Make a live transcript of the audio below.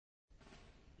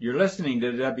You're listening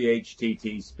to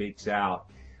WHTT Speaks Out.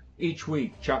 Each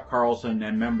week, Chuck Carlson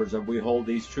and members of We Hold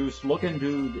These Truths look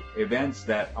into events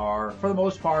that are, for the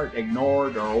most part,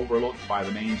 ignored or overlooked by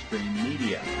the mainstream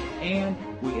media. And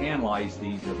we analyze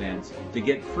these events. To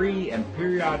get free and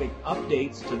periodic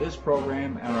updates to this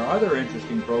program and our other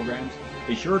interesting programs,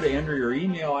 be sure to enter your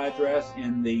email address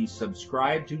in the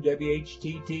Subscribe to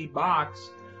WHTT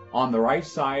box on the right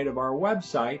side of our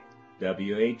website,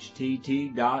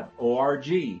 WHTT.org.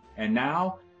 And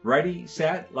now, ready,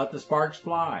 set, let the sparks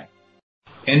fly.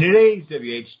 In today's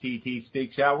WHTT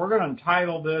Speaks Out, we're going to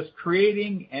entitle this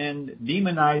Creating and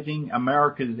Demonizing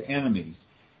America's Enemies.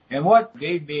 And what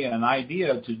gave me an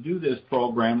idea to do this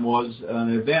program was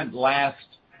an event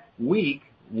last week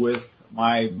with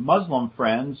my Muslim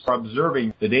friends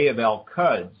observing the Day of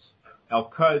Al-Quds.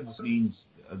 Al-Quds means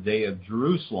a day of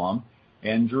Jerusalem,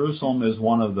 and Jerusalem is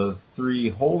one of the three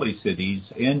holy cities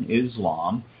in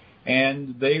Islam.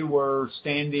 And they were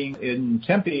standing in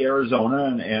Tempe,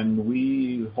 Arizona, and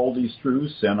we hold these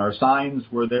truths, and our signs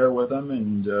were there with them,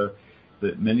 and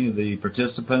many of the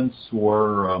participants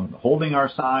were holding our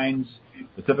signs,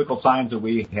 the typical signs that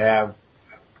we have: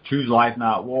 Choose Life,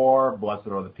 Not War, Blessed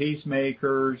are the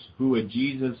Peacemakers, Who is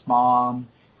Jesus, Mom,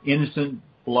 Innocent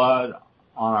Blood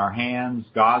on Our Hands,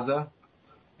 Gaza,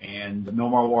 and No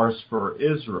More Wars for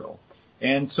Israel.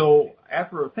 And so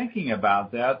after thinking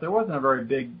about that, there wasn't a very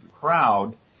big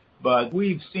crowd, but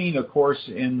we've seen, of course,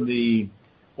 in the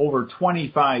over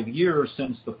 25 years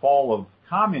since the fall of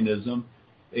communism,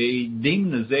 a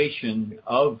demonization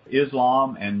of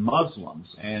Islam and Muslims,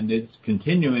 and it's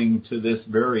continuing to this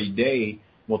very day.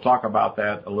 We'll talk about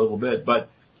that a little bit. But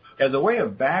as a way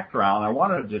of background, I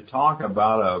wanted to talk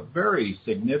about a very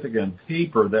significant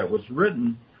paper that was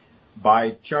written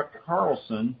by Chuck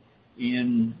Carlson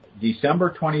in December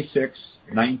 26,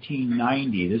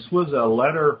 1990. This was a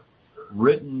letter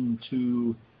written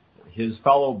to his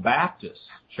fellow Baptists.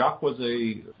 Chuck was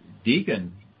a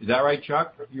deacon. Is that right,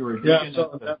 Chuck? You were a deacon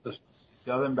at the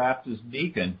Southern Baptist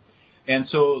deacon. And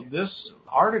so this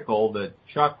article that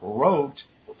Chuck wrote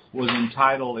was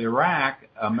entitled Iraq,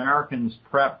 Americans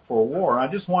Prep for War.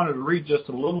 I just wanted to read just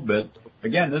a little bit.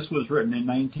 Again, this was written in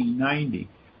 1990.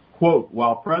 Quote,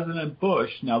 while President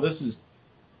Bush, now this is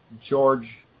George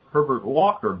Herbert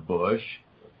Walker Bush,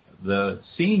 the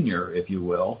senior, if you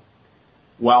will,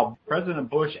 while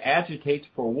President Bush agitates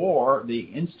for war,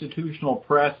 the institutional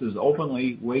press is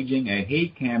openly waging a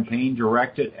hate campaign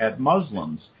directed at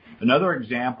Muslims. Another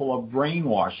example of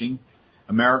brainwashing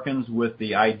Americans with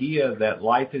the idea that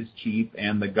life is cheap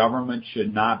and the government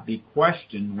should not be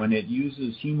questioned when it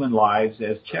uses human lives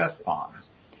as chess pawns,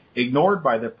 ignored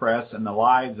by the press and the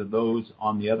lives of those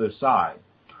on the other side.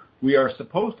 We are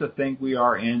supposed to think we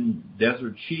are in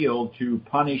Desert Shield to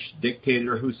punish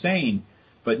dictator Hussein,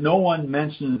 but no one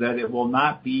mentions that it will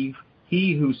not be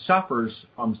he who suffers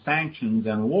from sanctions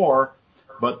and war,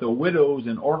 but the widows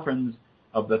and orphans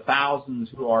of the thousands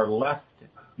who are left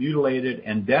mutilated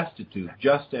and destitute,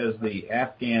 just as the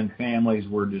Afghan families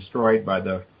were destroyed by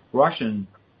the Russian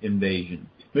invasion.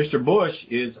 Mr. Bush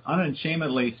is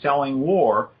unashamedly selling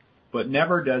war, but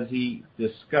never does he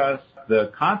discuss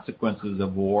the consequences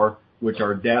of war, which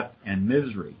are death and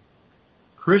misery.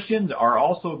 Christians are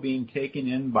also being taken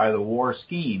in by the war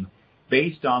scheme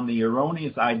based on the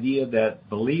erroneous idea that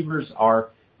believers are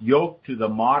yoked to the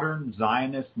modern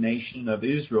Zionist nation of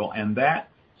Israel, and that,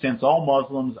 since all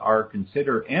Muslims are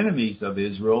considered enemies of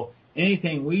Israel,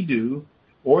 anything we do,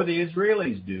 or the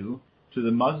Israelis do, to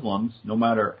the Muslims, no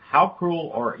matter how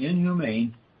cruel or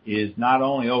inhumane, is not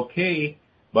only okay,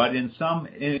 but in some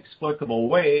inexplicable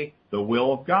way, the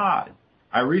will of God.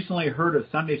 I recently heard a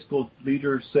Sunday school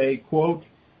leader say, quote,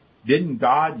 didn't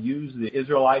God use the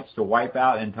Israelites to wipe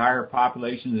out entire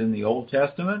populations in the Old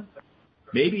Testament?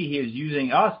 Maybe he is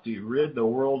using us to rid the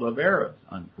world of Arabs,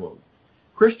 unquote.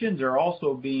 Christians are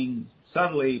also being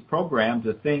subtly programmed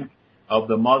to think of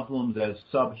the Muslims as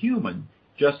subhuman,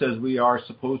 just as we are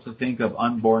supposed to think of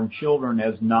unborn children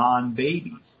as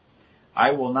non-babies.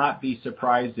 I will not be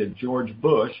surprised if George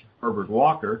Bush, Herbert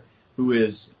Walker, who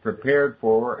is prepared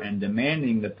for and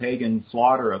demanding the pagan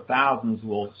slaughter of thousands,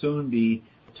 will soon be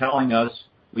telling us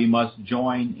we must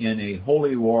join in a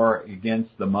holy war against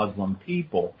the Muslim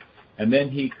people. And then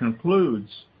he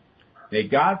concludes, may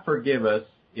God forgive us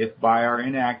if by our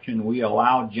inaction we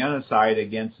allow genocide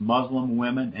against Muslim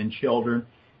women and children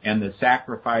and the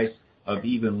sacrifice of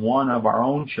even one of our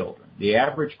own children. The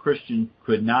average Christian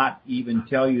could not even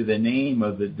tell you the name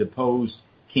of the deposed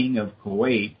king of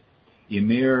Kuwait,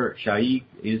 Emir Sheikh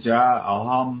Isa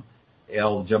Alham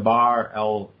El-Jabbar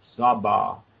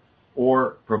El-Sabah.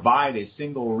 or provide a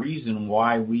single reason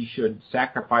why we should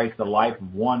sacrifice the life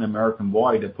of one American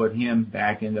boy to put him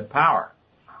back into power.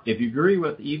 If you agree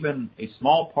with even a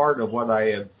small part of what I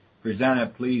have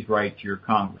presented, please write to your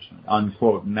congressman,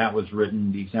 unquote. And that was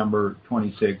written December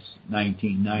 26,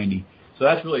 1990. So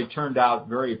that's really turned out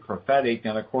very prophetic.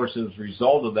 And, of course, as a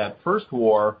result of that first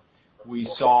war, we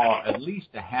saw at least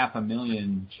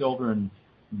 500,000 children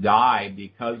die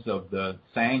because of the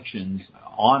sanctions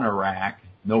on Iraq,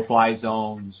 no-fly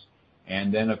zones,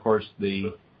 and then, of course,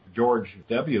 the George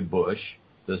W. Bush,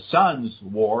 the son's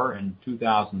war in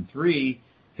 2003,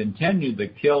 continued the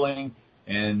killing,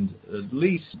 and at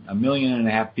least 1.5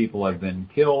 million people have been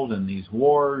killed in these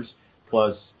wars,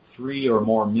 plus 3 or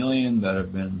more million that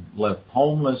have been left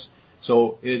homeless.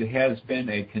 So it has been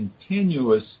a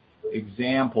continuous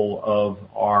example of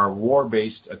our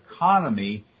war-based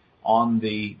economy on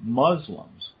the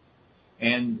Muslims.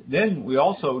 And then we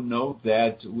also note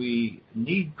that we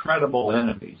need credible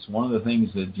enemies. One of the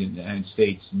things that the United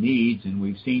States needs, and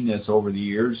we've seen this over the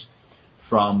years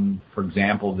from, for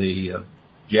example, the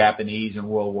Japanese in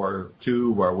World War II,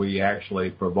 where we actually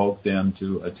provoked them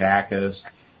to attack us,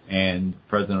 and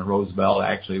President Roosevelt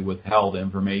actually withheld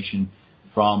information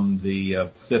from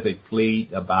the Pacific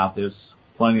Fleet about this.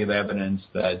 Plenty of evidence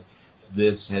that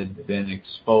this had been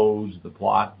exposed, the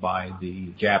plot by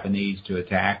the Japanese to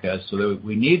attack us. So that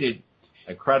we needed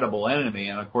a credible enemy.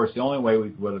 And, of course, the only way we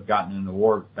would have gotten into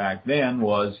war back then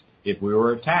was if we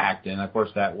were attacked. And, of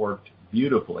course, that worked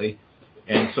beautifully.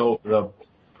 And so the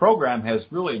program has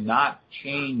really not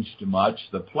changed much.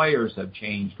 The players have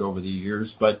changed over the years.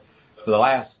 But for the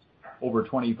last over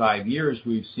 25 years,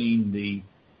 we've seen the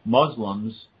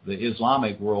Muslims, the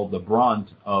Islamic world, the brunt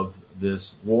of this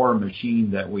war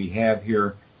machine that we have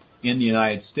here in the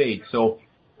United States. So,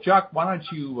 Chuck, why don't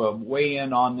you weigh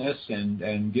in on this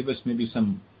and give us maybe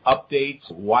some updates,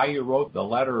 why you wrote the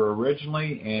letter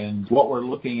originally and what we're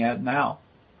looking at now?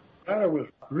 The letter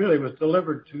was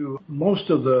delivered to most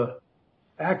of the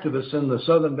activists in the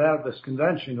Southern Baptist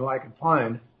Convention who I could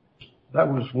find. That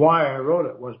was why I wrote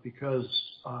it, was because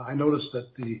I noticed that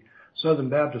the Southern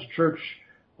Baptist Church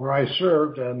where I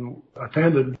served and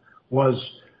attended was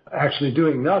actually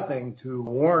doing nothing to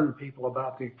warn people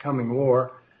about the coming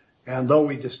war. And though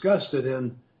we discussed it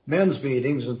in men's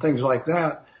meetings and things like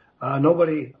that,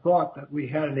 nobody thought that we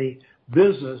had any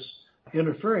business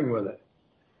interfering with it.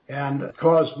 And it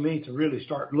caused me to really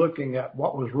start looking at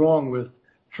what was wrong with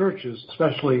churches,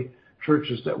 especially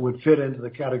churches that would fit into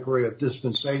the category of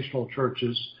dispensational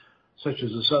churches, such as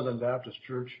the Southern Baptist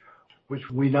Church, which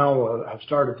we now have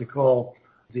started to call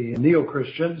the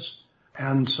Neo-Christians,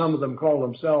 and some of them call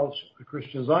themselves the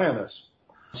Christian Zionists.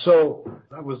 So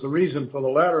that was the reason for the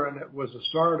letter, and it was the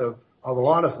start of a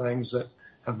lot of things that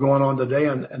have gone on today,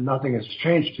 and nothing has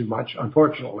changed too much,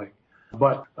 unfortunately.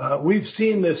 But we've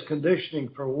seen this conditioning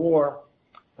for war.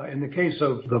 In the case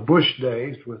of the Bush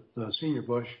days with Senior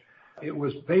Bush, it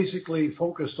was basically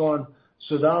focused on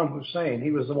Saddam Hussein.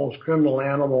 He was the most criminal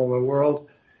animal in the world.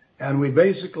 And we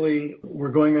basically were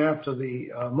going after the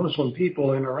Muslim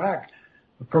people in Iraq,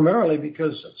 primarily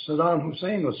because Saddam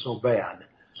Hussein was so bad.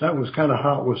 That was kind of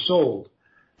how it was sold.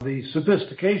 The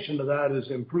sophistication of that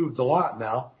has improved a lot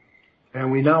now.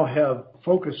 And we now have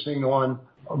focusing on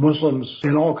Muslims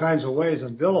in all kinds of ways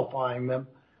and vilifying them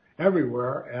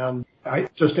everywhere. And I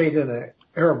just ate in an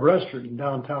Arab restaurant in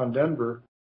downtown Denver.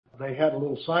 They had a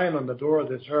little sign on the door of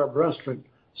this Arab restaurant,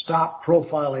 "Stop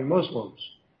profiling Muslims."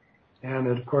 And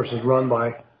it, of course, is run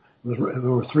by, there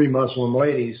were 3 Muslim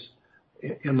ladies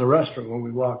in the restaurant when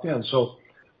we walked in. So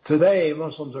today,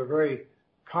 Muslims are very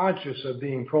conscious of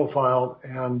being profiled,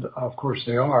 and of course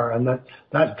they are. And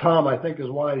that, Tom, I think is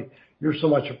why you're so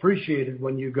much appreciated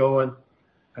when you go and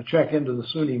check into the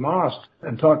Sunni mosque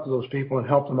and talk to those people and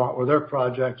help them out with their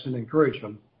projects and encourage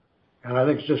them. And I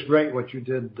think it's just great what you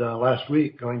did last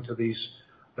week, going to these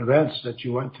events that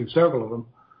you went to, several of them,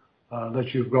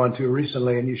 that you've gone to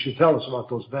recently, and you should tell us about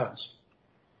those events.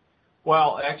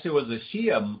 Well, actually, it was a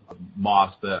Shia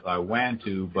mosque that I went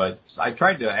to, but I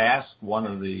tried to ask one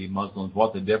of the Muslims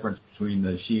what the difference between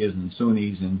the Shias and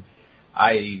Sunnis, and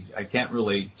I can't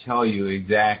really tell you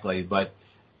exactly. But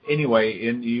anyway,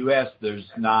 in the U.S., there's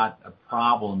not a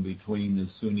problem between the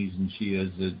Sunnis and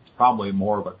Shias. It's probably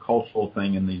more of a cultural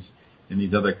thing in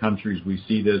these other countries. We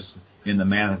see this in the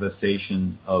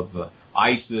manifestation of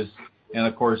ISIS. And,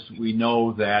 of course, we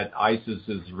know that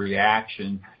ISIS's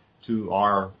reaction to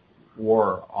our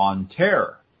war on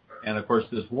terror. And, of course,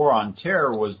 this war on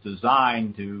terror was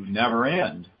designed to never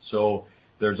end. So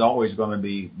there's always going to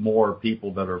be more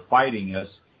people that are fighting us,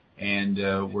 and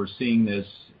we're seeing this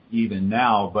even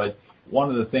now. But one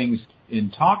of the things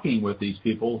in talking with these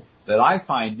people that I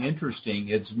find interesting.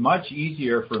 It's much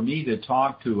easier for me to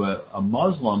talk to a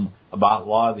Muslim about a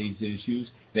lot of these issues.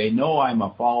 They know I'm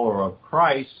a follower of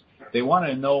Christ. They want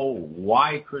to know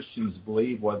why Christians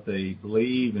believe what they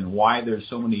believe and why there's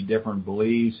so many different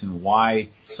beliefs and why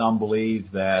some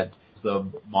believe that the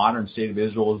modern state of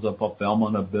Israel is a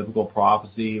fulfillment of biblical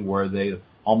prophecy where they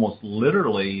almost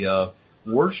literally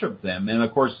worship them. And,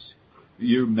 of course,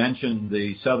 you mentioned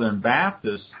the Southern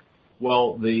Baptists.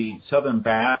 Well, the Southern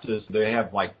Baptists, they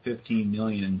have like 15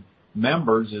 million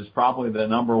members, is probably the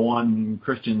number one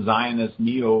Christian Zionist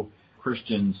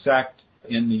neo-Christian sect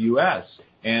in the U.S.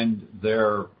 And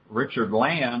their Richard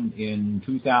Land in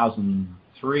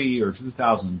 2003 or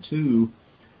 2002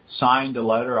 signed a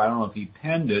letter. I don't know if he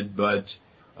penned it, but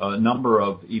a number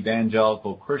of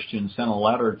evangelical Christians sent a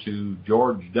letter to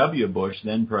George W. Bush,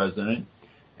 then president,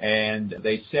 and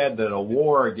they said that a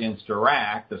war against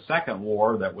Iraq, the second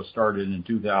war that was started in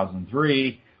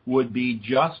 2003, would be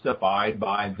justified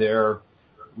by their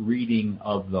reading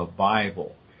of the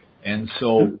Bible. And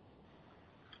so,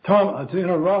 Tom, to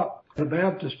interrupt, the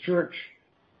Baptist Church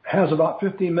has about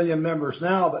 15 million members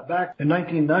now, but back in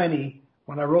 1990,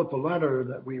 when I wrote the letter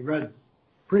that we read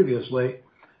previously,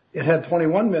 it had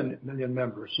 21 million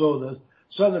members. So the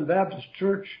Southern Baptist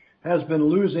Church has been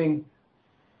losing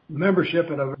membership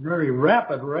at a very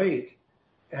rapid rate,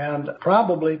 and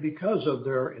probably because of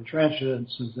their intransigence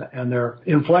and their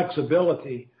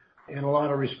inflexibility in a lot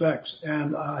of respects.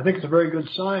 And I think it's a very good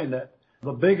sign that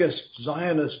the biggest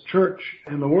Zionist church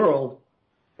in the world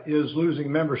is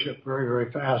losing membership very,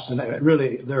 very fast, and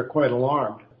really they're quite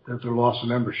alarmed at their loss of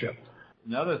membership.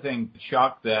 Another thing,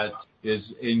 Chuck, that is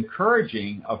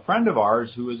encouraging, a friend of ours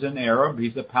who is an Arab,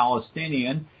 he's a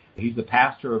Palestinian, he's the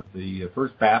pastor of the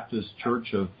First Baptist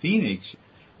Church of Phoenix,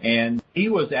 and he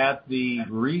was at the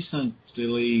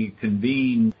recently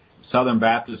convened Southern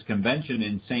Baptist Convention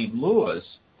in St. Louis,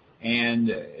 and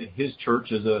his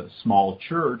church is a small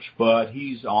church, but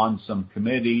he's on some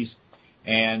committees,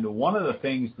 and one of the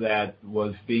things that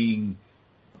was being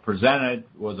presented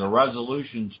was a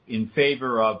resolution in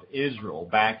favor of Israel,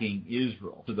 backing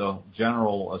Israel to the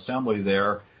General Assembly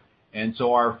there. And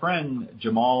so our friend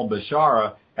Jamal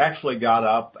Bashara actually got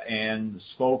up and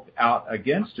spoke out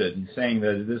against it and saying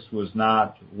that this was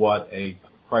not what a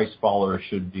Christ follower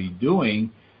should be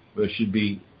doing, but should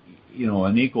be,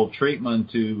 an equal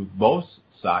treatment to both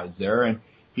sides there. And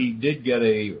he did get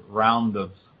a round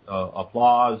of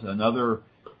applause. Another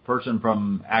person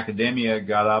from academia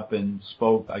got up and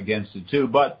spoke against it too,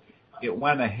 but it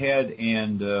went ahead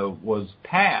and was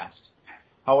passed.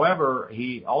 However,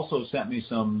 he also sent me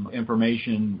some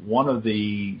information. One of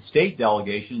the state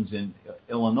delegations in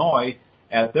Illinois,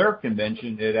 at their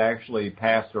convention, it actually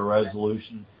passed a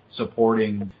resolution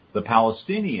supporting the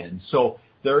Palestinians. So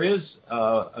there is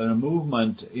a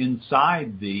movement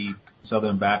inside the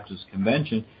Southern Baptist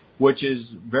Convention, which is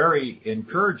very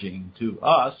encouraging to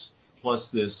us. Plus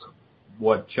this,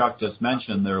 what Chuck just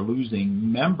mentioned, they're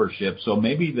losing membership. So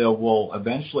maybe they will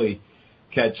eventually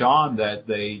catch on that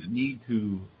they need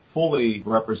to fully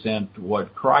represent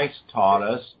what Christ taught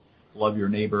us, love your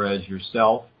neighbor as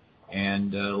yourself,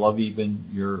 and love even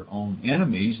your own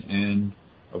enemies. And,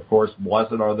 of course,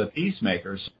 blessed are the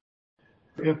peacemakers.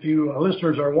 If you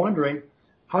listeners are wondering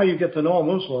how you get to know a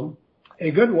Muslim,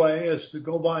 a good way is to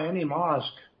go by any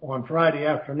mosque on Friday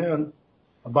afternoon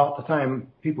about the time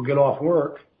people get off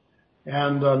work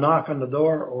and knock on the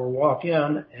door or walk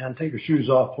in and take your shoes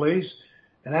off, please,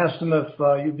 and ask them if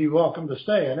you'd be welcome to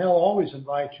stay. And they'll always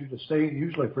invite you to stay,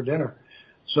 usually for dinner.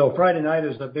 So Friday night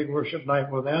is a big worship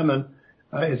night with them, and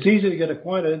it's easy to get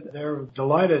acquainted. They're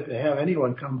delighted to have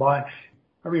anyone come by.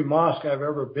 Every mosque I've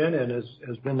ever been in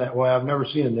has been that way. I've never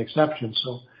seen an exception.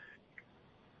 So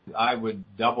I would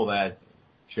double that,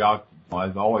 Chuck.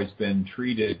 I've always been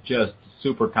treated just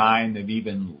super kind. They've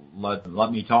even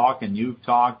let me talk, and you've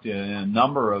talked in a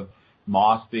number of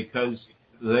mosques because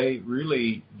they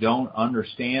really don't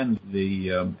understand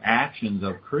the actions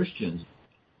of Christians.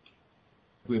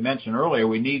 We mentioned earlier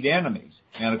we need enemies.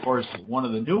 And, of course, one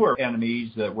of the newer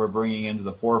enemies that we're bringing into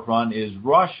the forefront is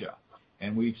Russia.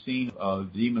 And we've seen a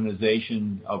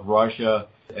demonization of Russia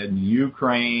and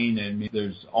Ukraine, and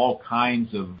there's all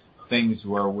kinds of things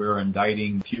where we're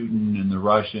indicting Putin and the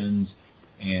Russians.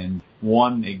 And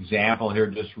one example here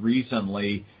just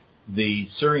recently, the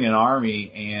Syrian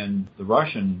army and the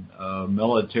Russian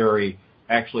military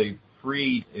actually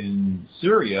freed in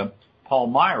Syria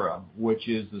Palmyra, which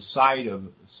is the site of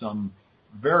some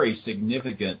very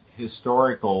significant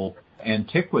historical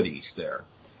antiquities there.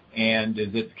 And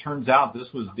as it turns out,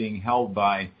 this was being held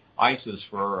by ISIS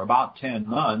for about 10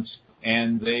 months,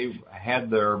 and they had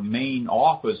their main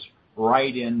office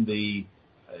right in the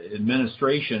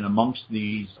administration amongst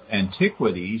these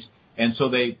antiquities, and so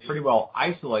they pretty well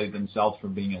isolated themselves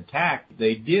from being attacked.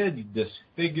 They did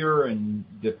disfigure and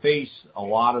deface a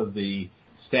lot of the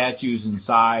statues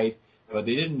inside, but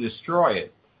they didn't destroy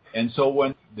it. And so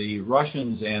when the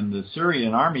Russians and the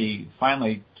Syrian army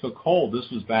finally took hold, this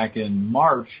was back in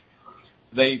March,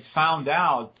 they found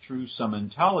out through some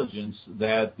intelligence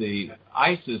that the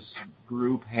ISIS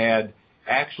group had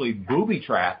actually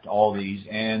booby-trapped all these,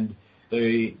 and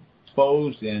they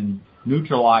exposed and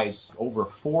neutralized over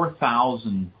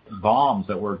 4,000 bombs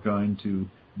that were going to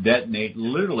detonate,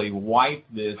 literally wipe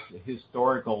this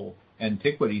historical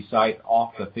antiquity site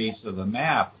off the face of the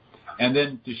map. And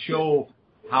then to show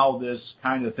how this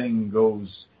kind of thing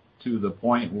goes to the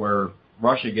point where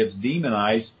Russia gets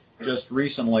demonized, just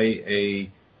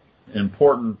recently an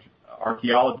important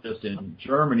archaeologist in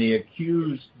Germany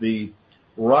accused the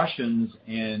Russians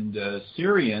and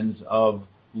Syrians of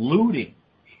looting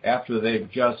after they've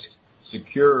just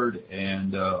secured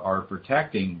and are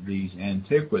protecting these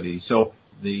antiquities. So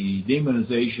the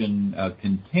demonization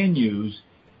continues.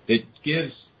 It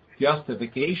gives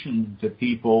justification to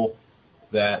people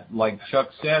that, like Chuck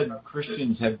said,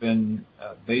 Christians have been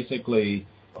basically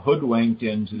hoodwinked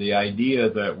into the idea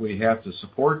that we have to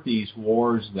support these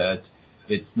wars, that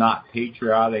it's not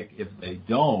patriotic if they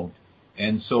don't.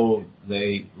 And so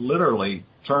they literally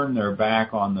turn their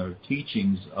back on the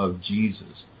teachings of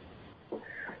Jesus.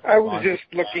 I was just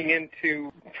looking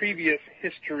into previous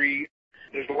history.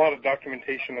 There's a lot of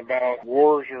documentation about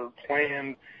wars are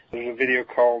planned. There's a video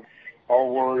called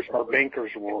All Wars Are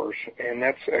Bankers' Wars, and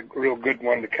that's a real good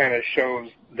one that kind of shows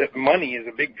that money is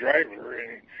a big driver,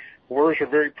 and wars are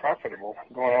very profitable,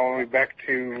 going all the way back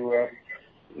to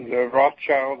the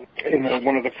Rothschilds in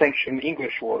one of the French and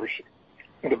English wars.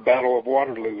 The Battle of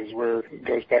Waterloo is where it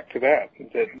goes back to that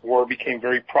war became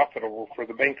very profitable for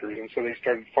the bankers, and so they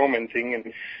started fomenting,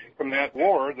 and from that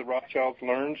war, the Rothschilds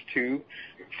learned to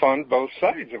fund both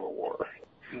sides of a war.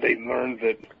 They learned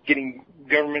that getting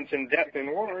governments in debt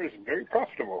in war is very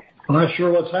profitable. Well, that's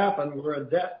sure what's happened. We're in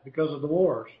debt because of the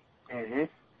wars. Mm-hmm.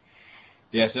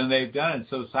 Yes, and they've done it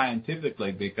so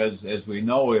scientifically because, as we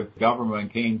know, if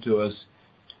government came to us,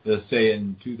 let's say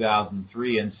in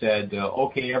 2003, and said,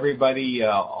 okay, everybody,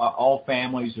 all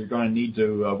families are going to need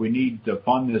to, we need to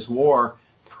fund this war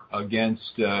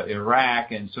against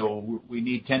Iraq, and so we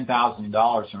need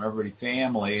 $10,000 from every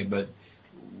family, but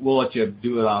we'll let you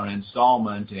do it on an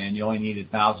installment, and you only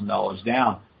need $1,000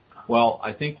 down. Well,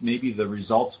 I think maybe the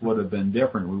results would have been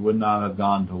different. We would not have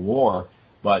gone to war,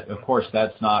 but of course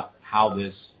that's not how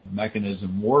this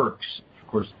mechanism works. Of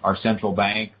course, our central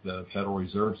bank, the Federal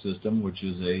Reserve System, which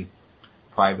is a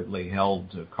privately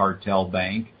held cartel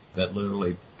bank that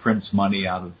literally prints money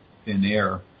out of thin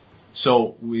air.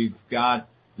 So we've got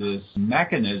this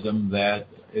mechanism that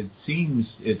it seems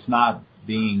it's not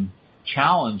being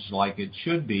challenged like it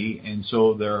should be, and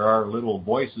so there are little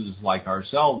voices like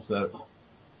ourselves that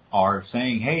are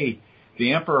saying, hey,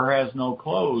 the emperor has no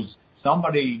clothes.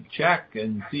 Somebody check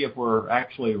and see if we're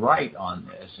actually right on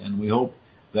this. And we hope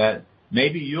that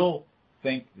maybe you'll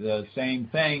think the same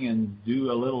thing and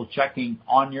do a little checking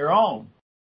on your own.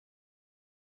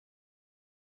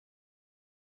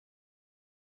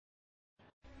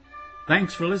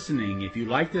 Thanks for listening. If you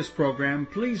like this program,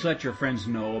 please let your friends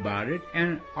know about it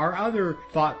and our other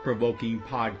thought-provoking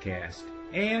podcast.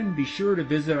 And be sure to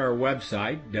visit our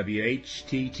website,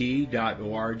 whtt.org,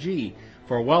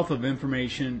 for a wealth of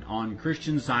information on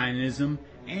Christian Zionism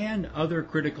and other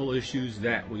critical issues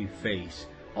that we face.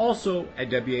 Also, at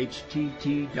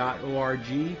whtt.org,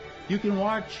 you can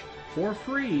watch for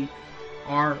free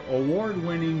our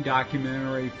award-winning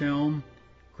documentary film,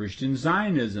 Christian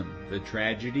Zionism, The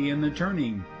Tragedy and the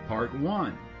Turning, Part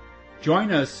 1.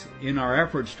 Join us in our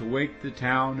efforts to wake the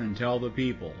town and tell the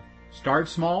people. Start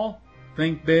small,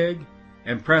 think big,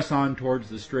 and press on towards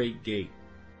the straight gate.